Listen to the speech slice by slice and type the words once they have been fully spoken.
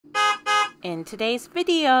in today's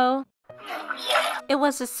video. It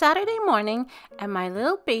was a Saturday morning and my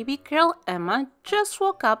little baby girl Emma just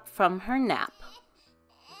woke up from her nap.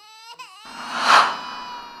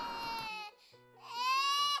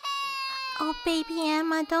 Oh, baby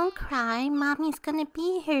Emma, don't cry. Mommy's gonna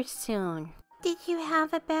be here soon. Did you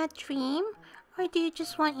have a bad dream? Or do you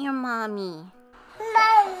just want your mommy?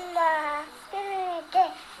 Mama.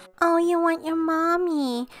 Oh, you want your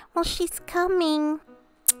mommy. Well, she's coming.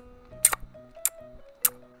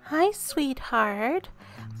 Hi, sweetheart.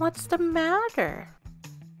 What's the matter?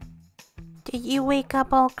 Did you wake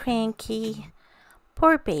up all cranky?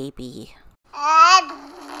 Poor baby.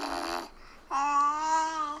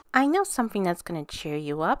 I know something that's gonna cheer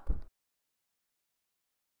you up.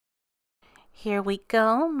 Here we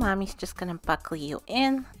go. Mommy's just gonna buckle you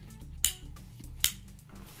in.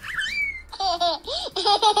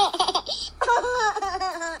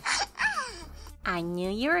 I knew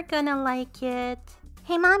you were gonna like it.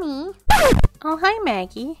 Hey, Mommy. Oh, hi,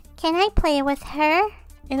 Maggie. Can I play with her?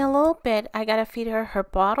 In a little bit, I gotta feed her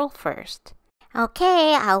bottle first.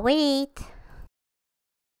 Okay, I'll wait.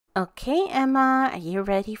 Okay, Emma, are you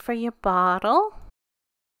ready for your bottle?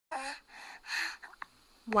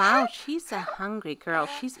 Wow, she's a hungry girl.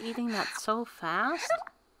 She's eating that so fast.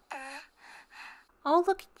 Oh,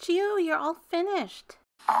 look at you. You're all finished.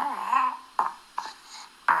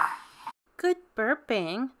 Good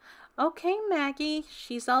burping. Okay, Maggie,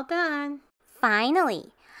 she's all done.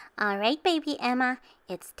 Finally. All right, baby Emma,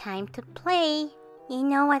 it's time to play. You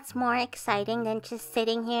know what's more exciting than just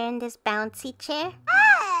sitting here in this bouncy chair?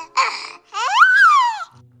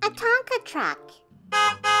 A Tonka truck.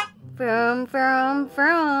 Vroom, vroom,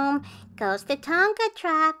 vroom. Goes the Tonka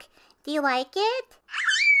truck. Do you like it?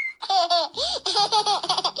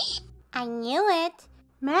 I knew it.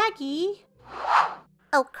 Maggie?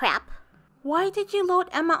 Oh, crap. Why did you load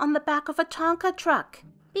Emma on the back of a Tonka truck?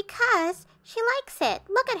 Because she likes it.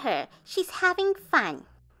 Look at her. She's having fun.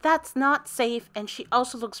 That's not safe, and she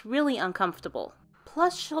also looks really uncomfortable.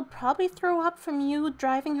 Plus, she'll probably throw up from you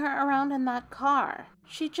driving her around in that car.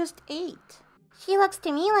 She just ate. She looks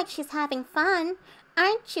to me like she's having fun.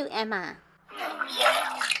 Aren't you, Emma?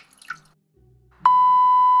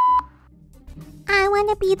 I want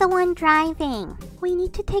to be the one driving. We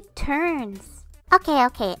need to take turns.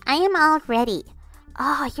 Okay, I am all ready.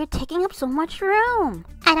 Oh, you're taking up so much room.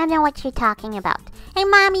 I don't know what you're talking about. Hey,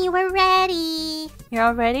 Mommy, we're ready. You're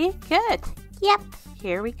all ready? Good. Yep.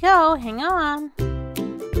 Here we go. Hang on.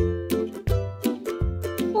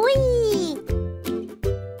 Whee!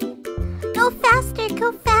 Go faster,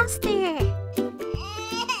 go faster.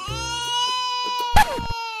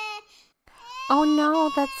 Oh no,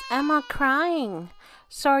 that's Emma crying.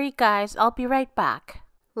 Sorry guys, I'll be right back.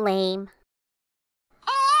 Lame.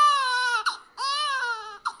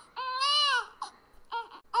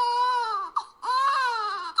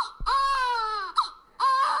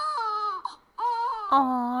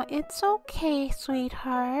 Aw, it's okay,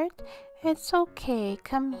 sweetheart. It's okay.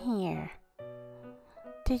 Come here.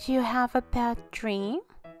 Did you have a bad dream?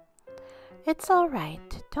 It's all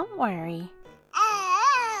right. Don't worry.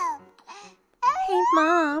 Hey,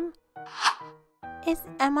 Mom. Is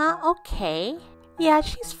Emma okay? Yeah,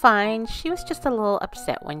 she's fine. She was just a little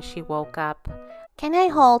upset when she woke up. Can I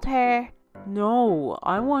hold her? No,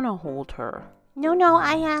 I want to hold her. No,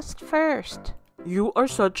 I asked first. You are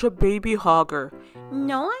such a baby hogger.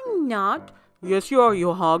 No, I'm not. Yes, you are.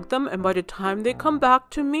 You hog them, and by the time they come back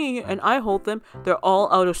to me and I hold them, they're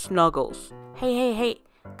all out of snuggles. Hey.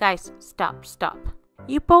 Guys, stop.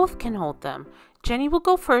 You both can hold them. Jenny will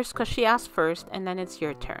go first because she asked first, and then it's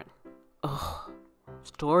your turn. Ugh.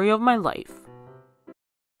 Story of my life.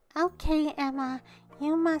 Okay, Emma,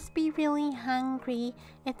 you must be really hungry.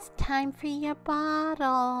 It's time for your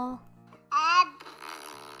bottle.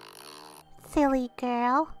 Silly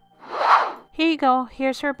girl. Here you go.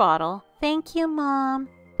 Here's her bottle. Thank you, Mom.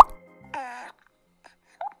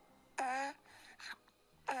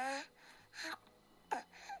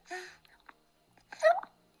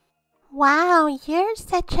 Wow, you're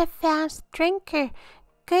such a fast drinker.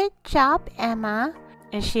 Good job, Emma.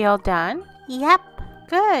 Is she all done? Yep.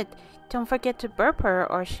 Good. Don't forget to burp her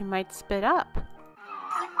or she might spit up.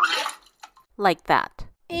 Like that.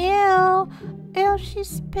 Ew, she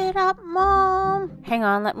spit up, Mom. Hang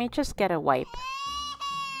on, let me just get a wipe.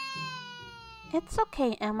 It's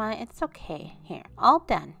okay, Emma, it's okay. Here, all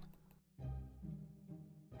done.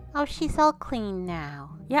 Oh, she's all clean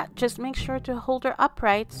now. Yeah, just make sure to hold her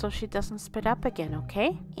upright so she doesn't spit up again,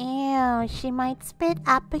 okay? Ew, she might spit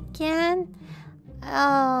up again.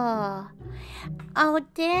 Oh,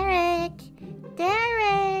 Derek,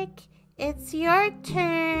 it's your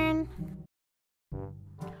turn.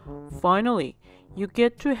 Finally, you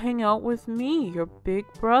get to hang out with me, your big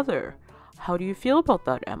brother. How do you feel about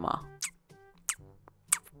that, Emma?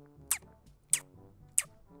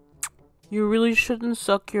 You really shouldn't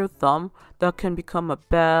suck your thumb. That can become a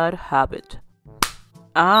bad habit.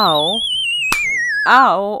 Ow.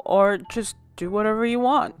 Ow, or just do whatever you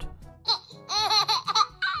want.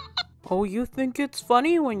 Oh, you think it's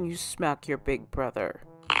funny when you smack your big brother?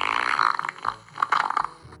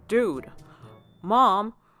 Dude.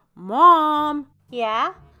 Mom.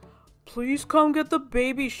 Yeah? Please come get the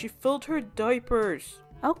baby. She filled her diapers.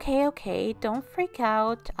 Okay, don't freak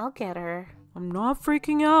out. I'll get her. I'm not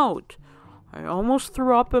freaking out. I almost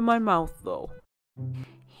threw up in my mouth, though.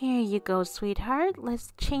 Here you go, sweetheart.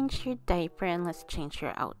 Let's change your diaper and let's change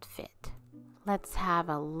your outfit. Let's have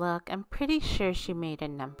a look. I'm pretty sure she made a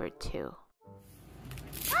number 2.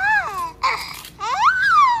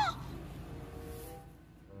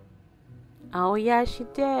 Oh yeah, she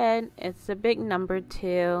did. It's a big number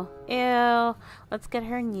 2. Ew. Let's get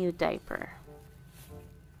her a new diaper.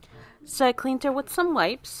 So I cleaned her with some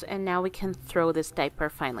wipes, and now we can throw this diaper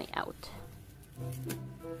finally out.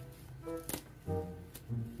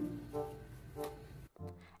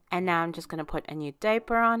 And now I'm just going to put a new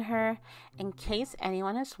diaper on her. In case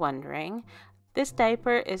anyone is wondering, this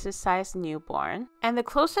diaper is a size newborn. And the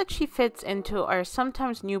clothes that she fits into are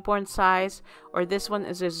sometimes newborn size, or this one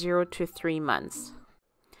is a 0 to 3 months.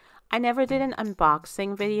 I never did an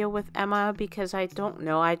unboxing video with Emma because I don't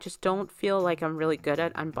know, I just don't feel like I'm really good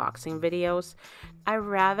at unboxing videos. I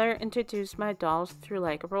rather introduce my dolls through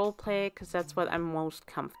like role play because that's what I'm most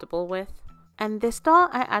comfortable with. And this doll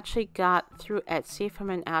I actually got through Etsy from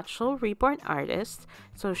an actual Reborn artist,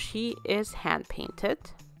 so she is hand painted.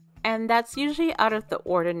 And that's usually out of the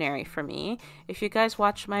ordinary for me. If you guys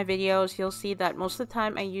watch my videos, you'll see that most of the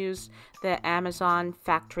time I use the Amazon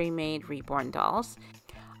factory made Reborn dolls.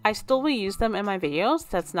 I still will use them in my videos.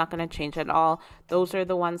 That's not going to change at all. Those are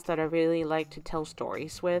the ones that I really like to tell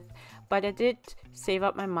stories with. But I did save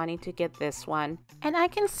up my money to get this one. And I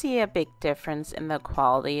can see a big difference in the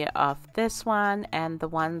quality of this one and the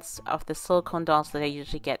ones of the silicone dolls that I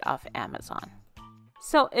usually get off Amazon.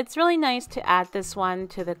 So it's really nice to add this one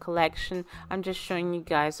to the collection. I'm just showing you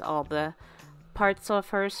guys all the parts of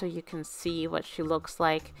her so you can see what she looks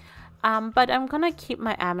like. But I'm gonna keep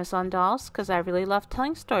my Amazon dolls because I really love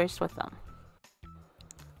telling stories with them.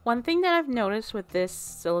 One thing that I've noticed with this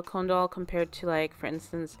silicone doll compared to, like, for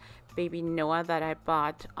instance, baby Noah that I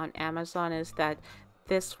bought on Amazon is that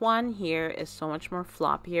this one here is so much more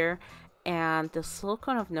floppier, and the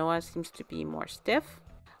silicone of Noah seems to be more stiff.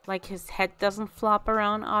 Like, his head doesn't flop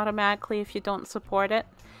around automatically if you don't support it.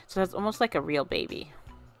 So it's almost like a real baby.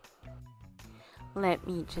 Let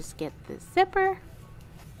me just get the zipper.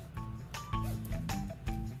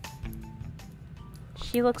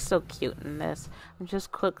 She looks so cute in this. I'm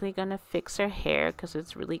just quickly gonna fix her hair because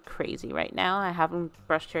it's really crazy right now. I haven't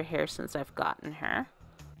brushed her hair since I've gotten her.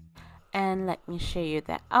 And let me show you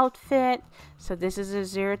the outfit. So this is a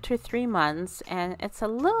 0 to 3 months and it's a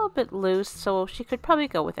little bit loose, so she could probably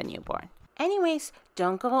go with a newborn. Anyways,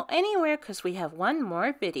 don't go anywhere because we have one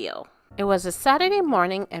more video. It was a Saturday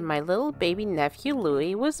morning and my little baby nephew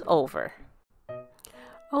Louie was over.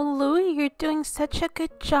 Oh, Louie, you're doing such a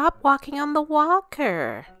good job walking on the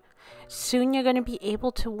walker. Soon you're going to be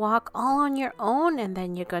able to walk all on your own and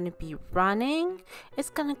then you're going to be running. It's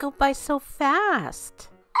going to go by so fast.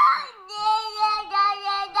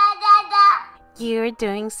 You're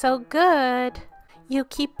doing so good. You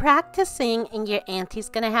keep practicing and your auntie's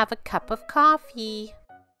going to have a cup of coffee.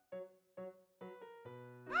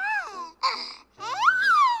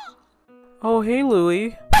 Oh, hey,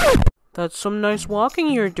 Louie. That's some nice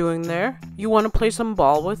walking you're doing there. You want to play some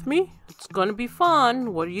ball with me? It's gonna be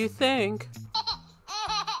fun. What do you think?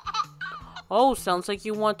 Oh, sounds like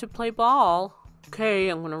you want to play ball. Okay,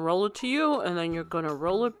 I'm gonna roll it to you, and then you're gonna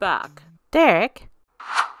roll it back. Derek,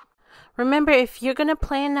 remember, if you're gonna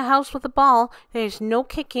play in the house with a ball, there's no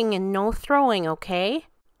kicking and no throwing, okay?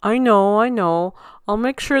 I know. I'll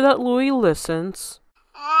make sure that Louie listens.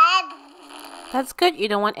 That's good. You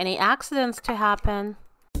don't want any accidents to happen.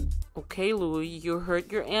 Okay, Louie, you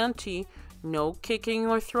hurt your auntie. No kicking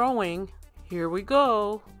or throwing. Here we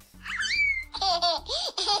go.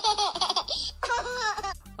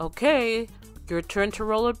 Okay, your turn to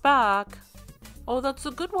roll it back. Oh, that's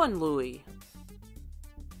a good one, Louie.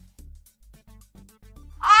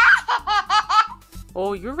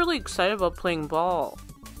 Oh, you're really excited about playing ball.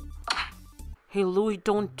 Hey, Louie,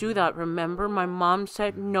 don't do that. Remember, my mom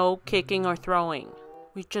said no kicking or throwing.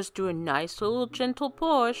 We just do a nice little gentle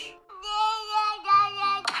push.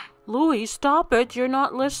 Louis, stop it. You're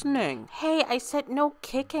not listening. Hey, I said no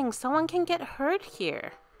kicking. Someone can get hurt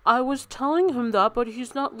here. I was telling him that, but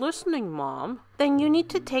he's not listening, Mom. Then you need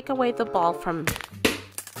to take away the ball from...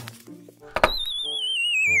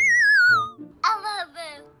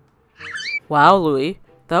 Wow, Louis,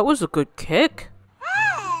 that was a good kick.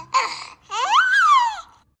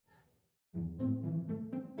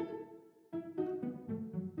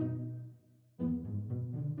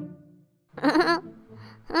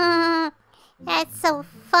 That's so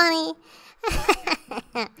funny.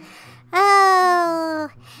 Oh,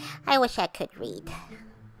 I wish I could read.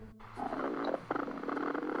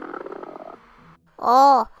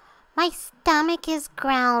 Oh, my stomach is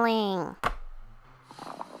growling.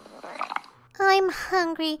 I'm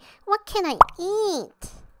hungry. What can I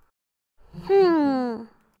eat?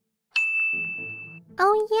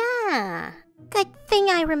 Oh yeah. Good thing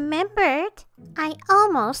I remembered. I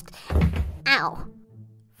almost... Ow.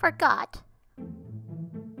 Forgot.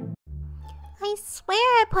 I swear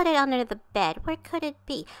I put it under the bed. Where could it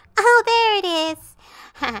be? Oh, there it is.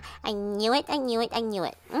 I knew it.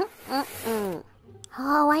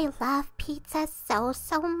 Oh, I love pizza so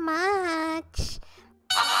much.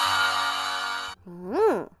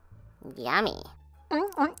 Yummy.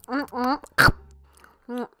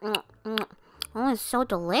 Oh, it's so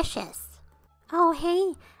delicious. Oh,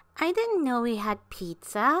 hey, I didn't know we had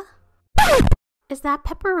pizza. Is that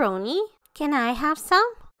pepperoni? Can I have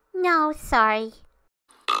some? No, sorry.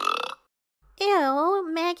 Ew,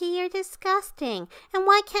 Maggie, you're disgusting. And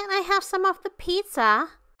why can't I have some of the pizza?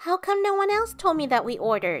 How come no one else told me that we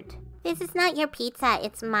ordered? This is not your pizza,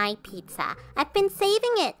 it's my pizza. I've been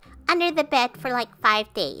saving it under the bed for like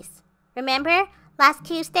 5 days. Remember? Last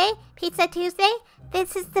Tuesday? Pizza Tuesday?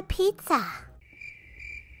 This is the pizza.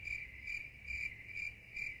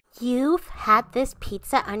 You've had this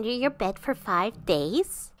pizza under your bed for 5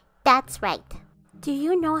 days? That's right. Do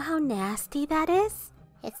you know how nasty that is?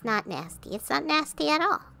 It's not nasty. It's not nasty at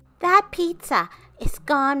all. That pizza is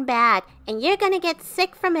gone bad, and you're gonna get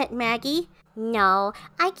sick from it, Maggie. No,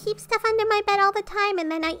 I keep stuff under my bed all the time,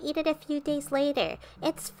 and then I eat it a few days later.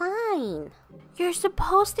 It's fine. You're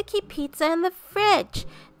supposed to keep pizza in the fridge.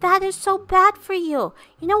 That is so bad for you.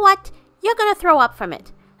 You know what? You're gonna throw up from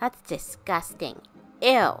it. That's disgusting.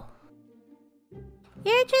 Ew.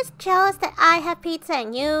 You're just jealous that I have pizza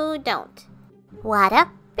and you don't. What a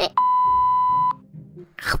bit.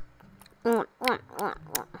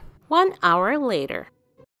 1 hour later.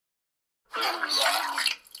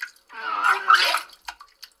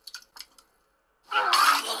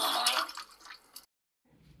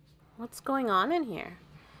 What's going on in here?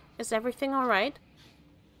 Is everything all right?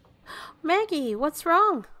 Maggie, what's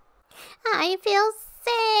wrong? I feel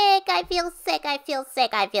sick. I feel sick. I feel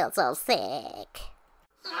sick. I feel so sick.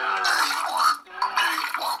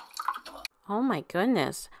 Oh my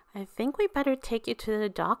goodness. I think we better take you to the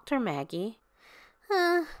doctor, Maggie.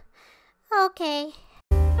 Okay.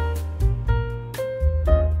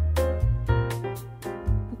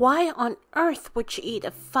 Why on earth would you eat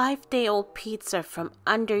a 5-day-old pizza from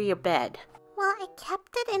under your bed? Well, I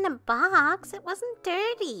kept it in a box. It wasn't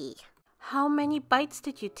dirty. How many bites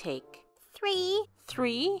did you take? 3.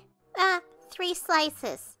 3? 3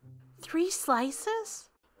 slices. 3 slices?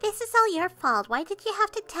 This is all your fault. Why did you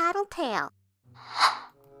have to tattletale?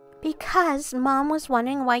 Because Mom was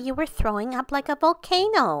wondering why you were throwing up like a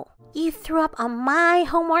volcano. You threw up on my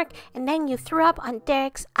homework and then you threw up on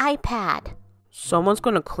Derek's iPad. Someone's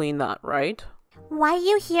gonna clean that, right? Why are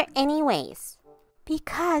you here anyways?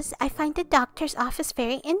 Because I find the doctor's office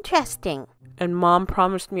very interesting. And Mom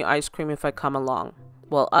promised me ice cream if I come along.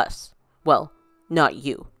 Well, us. Well, not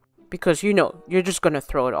you. Because you know, you're just gonna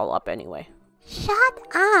throw it all up anyway. Shut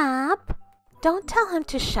up. Don't tell him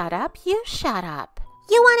to shut up. You shut up.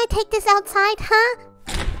 You want to take this outside, huh?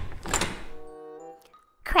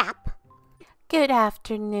 Crap. Good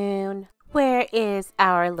afternoon. Where is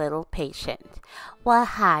our little patient? Well,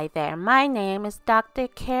 hi there. My name is Dr.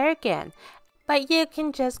 Kerrigan, but you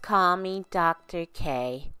can just call me Dr.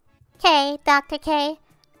 K. Okay, Dr. K.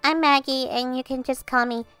 I'm Maggie, and you can just call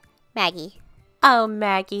me Maggie. Oh,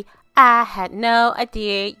 Maggie, I had no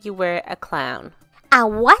idea you were a clown. A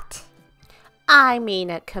what? I mean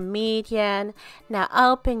a comedian. Now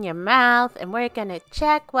open your mouth and we're gonna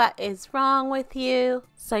check what is wrong with you.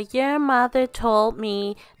 So your mother told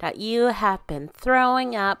me that you have been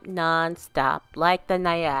throwing up non-stop like the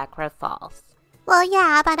Niagara Falls. Well,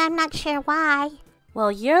 yeah, but I'm not sure why.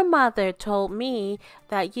 Well, your mother told me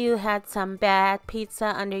that you had some bad pizza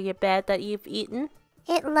under your bed that you've eaten.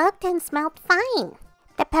 It looked and smelled fine.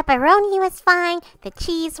 The pepperoni was fine, the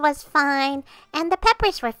cheese was fine, and the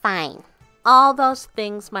peppers were fine. All those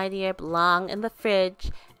things, my dear, belong in the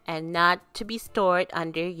fridge and not to be stored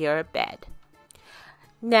under your bed.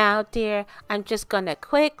 Now, dear, I'm just gonna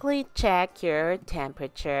quickly check your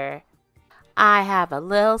temperature. I have a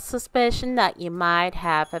little suspicion that you might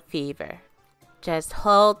have a fever. Just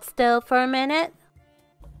hold still for a minute.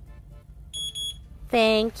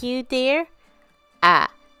 Thank you, dear.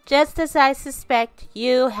 Just as I suspect,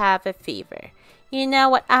 you have a fever. You know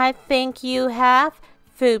what I think you have?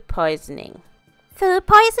 Food poisoning. Food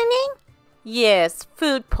poisoning? Yes,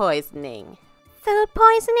 food poisoning. Food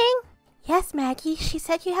poisoning? Yes, Maggie, she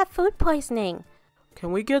said you have food poisoning.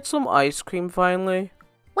 Can we get some ice cream finally?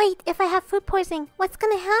 Wait, if I have food poisoning, what's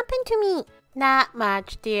gonna happen to me? Not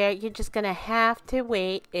much, dear. You're just gonna have to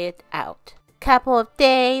wait it out. Couple of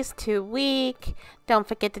days to a week. Don't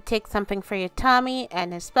forget to take something for your tummy,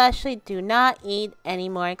 and especially do not eat any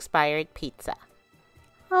more expired pizza.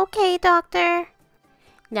 Okay, doctor.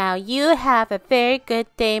 Now you have a very good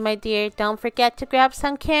day, my dear. Don't forget to grab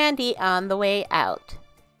some candy on the way out.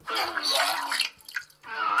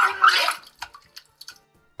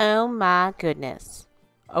 Oh my goodness.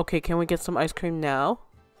 Okay, can we get some ice cream now?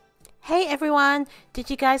 Hey everyone, did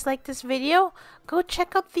you guys like this video? Go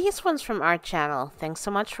check out these ones from our channel. Thanks so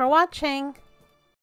much for watching.